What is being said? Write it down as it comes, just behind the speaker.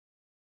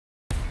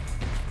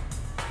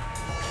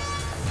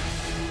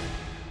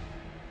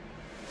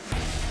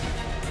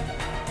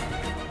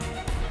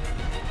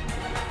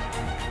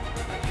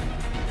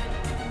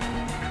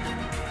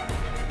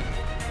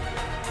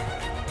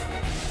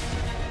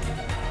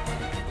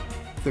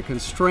The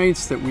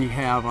constraints that we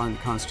have on the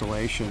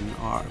constellation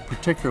are,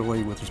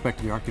 particularly with respect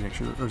to the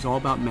architecture, is all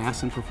about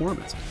mass and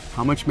performance.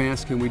 How much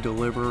mass can we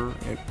deliver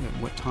at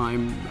what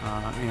time,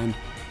 and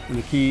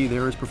the key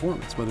there is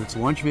performance, whether it's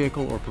launch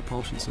vehicle or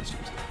propulsion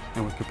systems.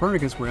 And with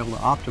Copernicus, we're able to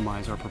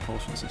optimize our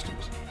propulsion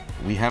systems.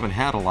 We haven't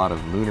had a lot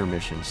of lunar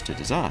missions to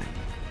design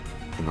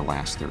in the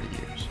last 30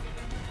 years,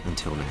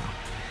 until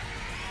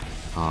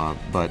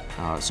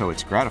now. So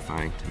it's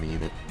gratifying to me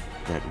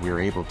that we're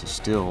able to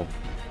still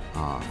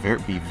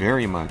be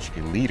very much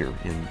a leader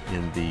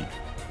in the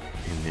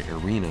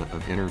arena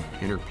of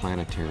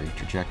interplanetary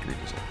trajectory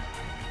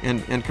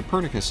design. And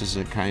Copernicus is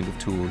a kind of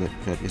tool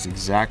that is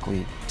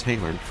exactly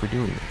tailored for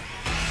doing that.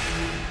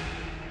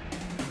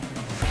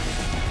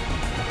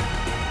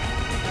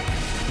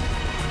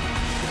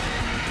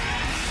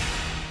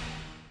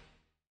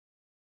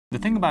 The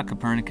thing about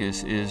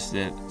Copernicus is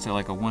that it's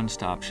like a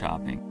one-stop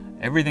shopping.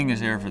 Everything is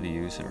there for the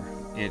user.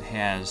 It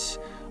has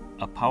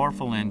a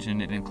powerful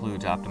engine. It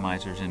includes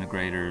optimizers,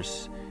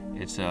 integrators.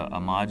 It's a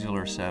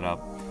modular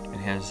setup. It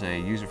has a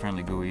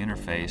user-friendly GUI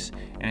interface,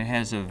 and it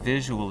has a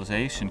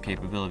visualization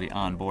capability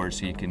on board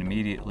so you can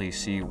immediately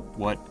see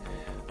what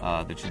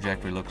the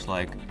trajectory looks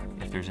like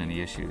if there's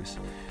any issues.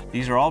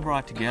 These are all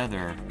brought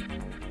together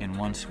in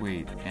one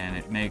suite, and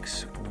it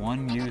makes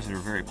one user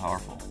very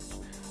powerful.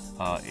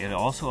 It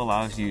also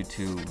allows you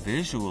to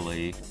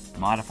visually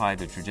modify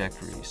the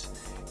trajectories,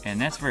 and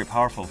that's very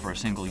powerful for a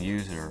single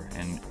user,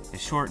 and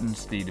it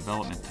shortens the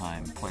development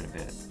time quite a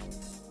bit.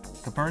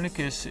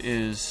 Copernicus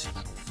is,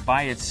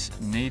 by its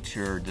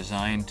nature,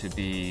 designed to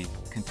be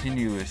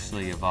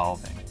continuously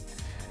evolving.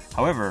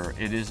 However,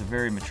 it is a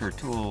very mature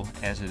tool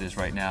as it is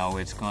right now.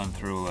 It's gone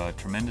through a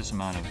tremendous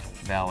amount of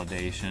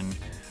validation,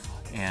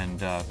 and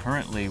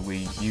currently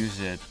we use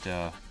it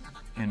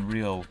in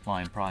real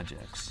line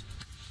projects.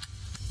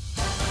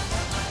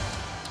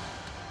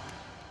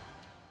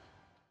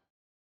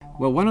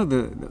 Well, one of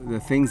the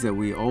things that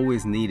we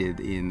always needed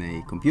in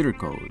a computer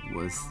code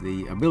was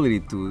the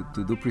ability to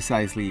do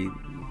precisely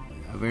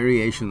a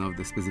variation of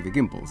the specific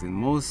impulse. And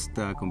most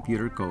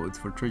computer codes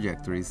for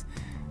trajectories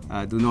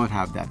do not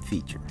have that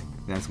feature.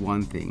 That's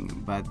one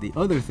thing. But the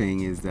other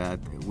thing is that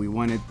we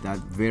wanted that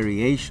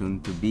variation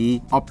to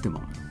be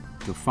optimal,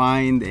 to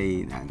find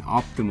an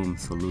optimum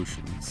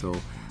solution. So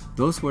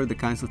those were the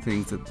kinds of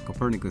things that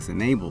Copernicus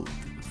enabled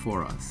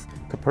for us.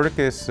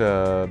 Copernicus,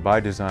 by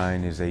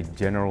design, is a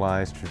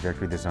generalized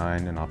trajectory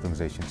design and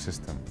optimization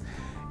system.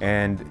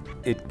 And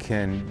it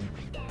can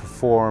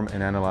perform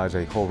and analyze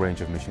a whole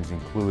range of missions,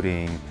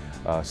 including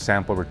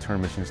sample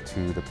return missions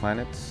to the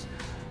planets,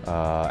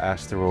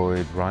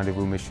 asteroid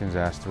rendezvous missions,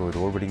 asteroid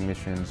orbiting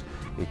missions.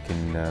 It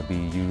can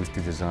be used to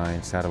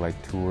design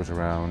satellite tours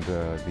around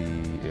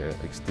the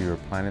exterior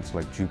planets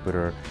like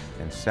Jupiter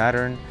and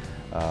Saturn.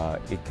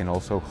 It can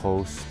also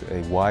host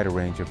a wider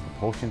range of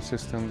propulsion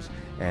systems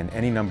and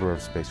any number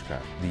of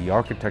spacecraft. The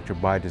architecture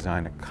by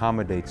design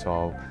accommodates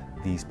all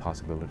these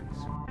possibilities.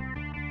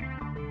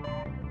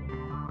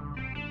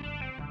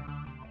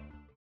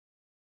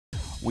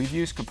 We've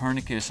used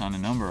Copernicus on a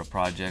number of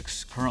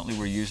projects. Currently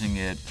we're using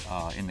it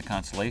in the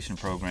Constellation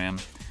program.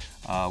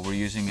 We're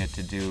using it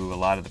to do a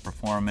lot of the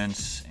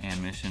performance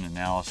and mission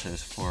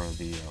analysis for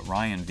the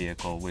Orion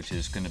vehicle, which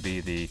is going to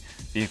be the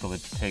vehicle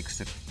that takes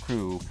the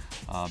crew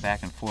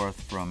back and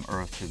forth from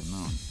Earth to the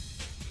Moon.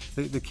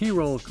 The key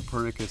role of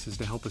Copernicus is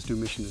to help us do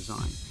mission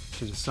design,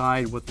 to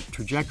decide what the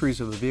trajectories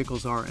of the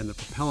vehicles are and the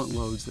propellant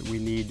loads that we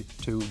need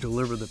to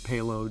deliver the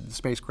payload, the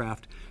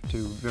spacecraft, to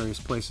various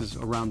places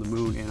around the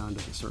Moon and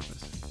onto the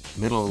surface.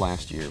 Middle of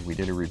last year, we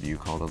did a review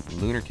called a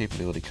Lunar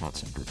Capability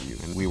Concept Review,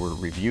 and we were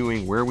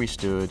reviewing where we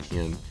stood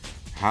in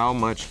how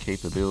much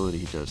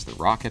capability does the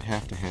rocket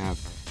have to have,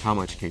 how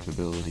much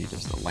capability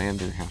does the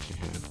lander have to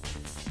have,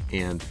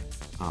 and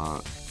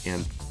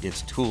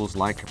it's tools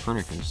like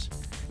Copernicus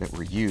that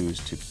were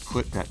used to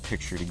put that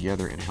picture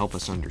together and help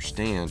us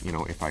understand, you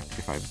know, if I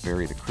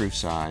vary the crew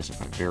size,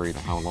 if I vary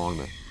how long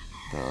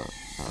the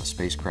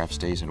spacecraft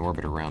stays in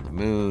orbit around the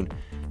Moon,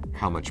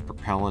 how much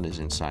propellant is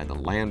inside the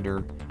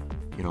lander.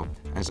 You know,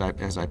 as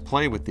I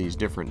play with these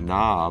different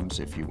knobs,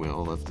 if you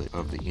will, of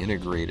the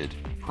integrated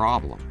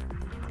problem,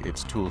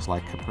 it's tools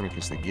like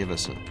Copernicus that give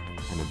us an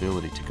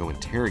ability to go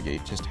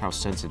interrogate just how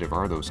sensitive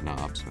are those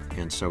knobs.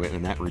 And so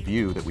in that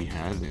review that we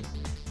had, the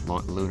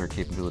Lunar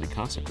Capability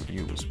Concept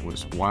Review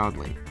was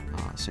wildly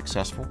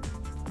successful.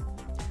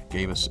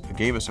 Gave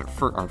us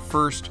our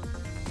first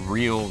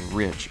real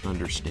rich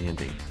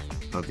understanding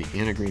of the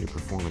integrated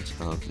performance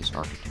of this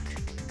architecture.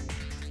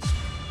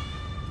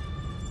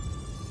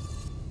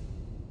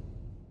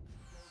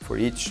 For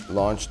each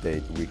launch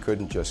date, we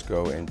couldn't just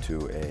go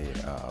into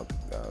a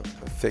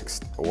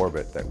fixed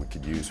orbit that we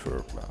could use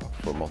for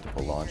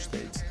multiple launch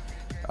dates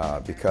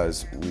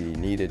because we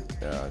needed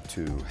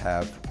to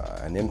have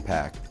an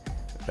impact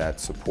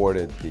that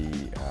supported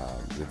the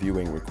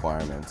viewing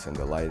requirements and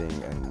the lighting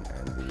and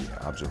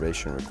the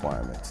observation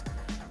requirements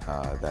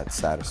that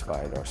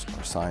satisfied our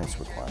science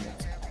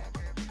requirements.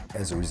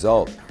 As a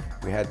result,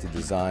 we had to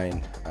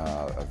design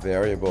a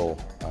variable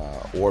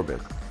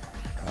orbit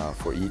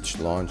for each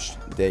launch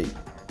date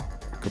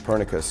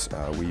Copernicus,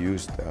 we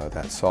used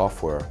that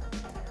software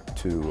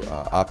to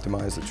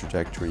optimize the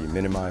trajectory,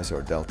 minimize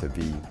our delta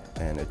V,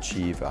 and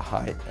achieve a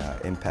high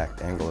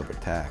impact angle of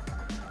attack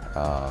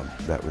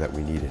that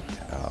we needed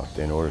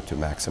in order to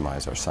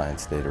maximize our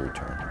science data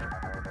return.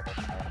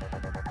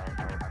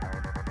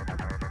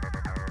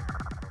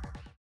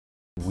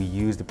 We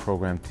use the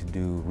program to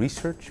do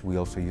research. We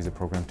also use the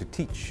program to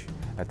teach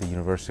at the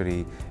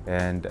university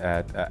and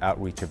at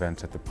outreach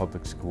events at the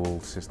public school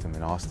system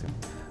in Austin.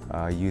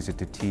 I use it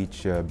to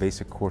teach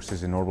basic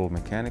courses in orbital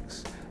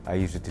mechanics. I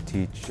use it to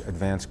teach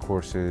advanced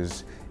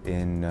courses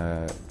in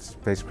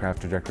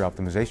spacecraft trajectory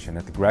optimization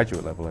at the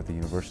graduate level at the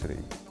university.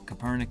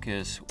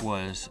 Copernicus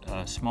was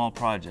a small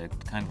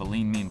project, kind of a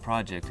lean, mean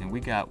project, and we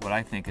got what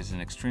I think is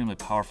an extremely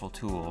powerful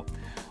tool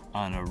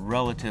on a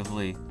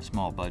relatively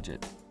small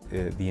budget.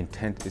 The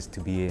intent is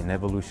to be an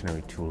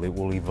evolutionary tool. It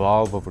will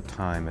evolve over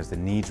time as the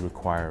needs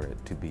require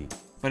it to be.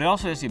 But it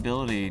also has the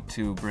ability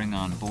to bring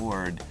on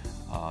board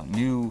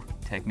new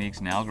techniques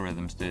and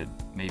algorithms that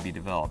may be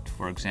developed.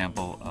 For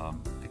example,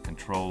 a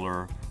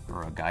controller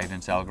or a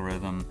guidance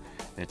algorithm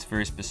that's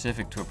very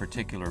specific to a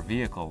particular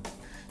vehicle.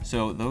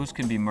 So those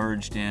can be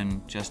merged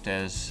in just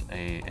as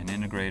an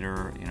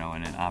integrator,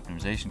 and an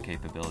optimization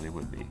capability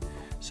would be.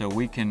 So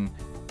we can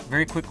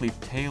very quickly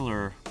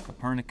tailor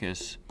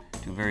Copernicus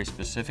to very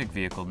specific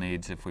vehicle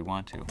needs if we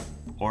want to,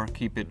 or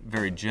keep it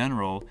very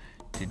general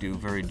to do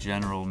very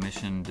general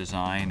mission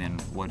design and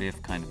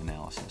what-if kind of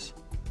analysis.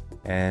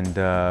 And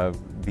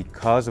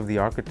because of the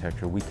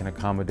architecture, we can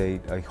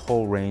accommodate a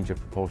whole range of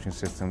propulsion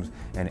systems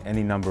and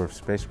any number of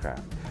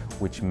spacecraft,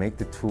 which make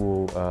the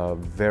tool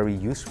very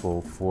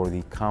useful for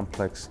the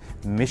complex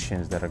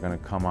missions that are going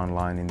to come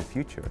online in the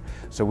future.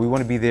 So we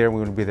want to be there, we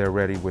want to be there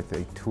ready with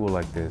a tool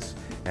like this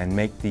and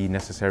make the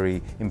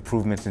necessary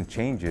improvements and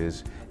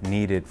changes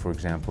needed, for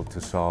example,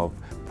 to solve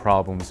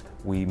problems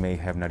we may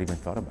have not even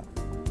thought about.